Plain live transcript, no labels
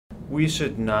We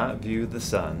should not view the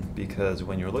sun because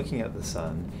when you're looking at the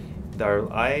sun,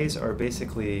 our eyes are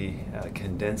basically a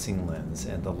condensing lens,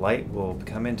 and the light will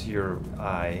come into your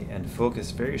eye and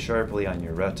focus very sharply on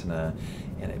your retina,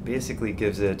 and it basically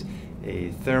gives it a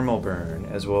thermal burn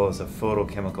as well as a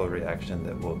photochemical reaction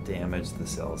that will damage the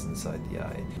cells inside the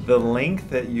eye. The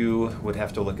length that you would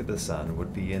have to look at the sun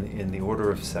would be in the order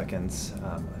of seconds,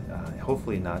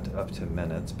 hopefully not up to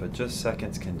minutes, but just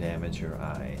seconds can damage your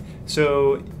eye.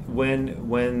 So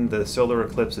when the solar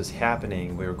eclipse is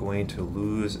happening, we're going to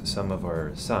lose some of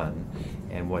our sun,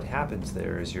 and what happens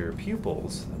there is your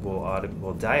pupils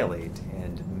will dilate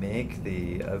and make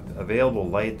the available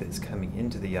light that's coming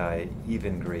into the eye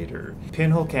even greater.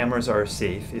 Pinhole cameras are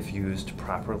safe if used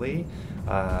properly.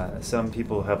 Some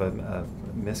people have a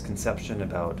misconception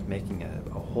about making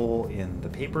a hole in the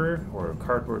paper or a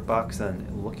cardboard box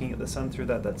and looking at the sun through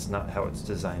that. That's not how it's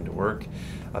designed to work.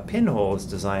 A pinhole is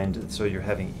designed so you're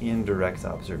having indirect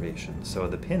observation. So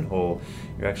the pinhole,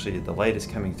 the light is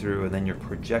coming through and then you're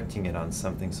projecting it on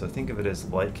something. So think of it as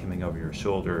light coming over your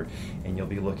shoulder, and you'll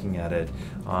be looking at it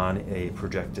on a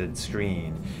projected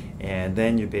screen. And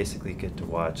then you basically get to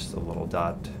watch the little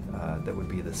dot that would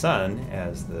be the sun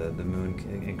as the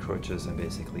moon encroaches and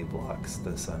basically blocks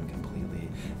the sun completely.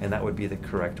 And that would be the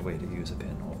correct way to use a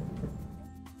pinhole.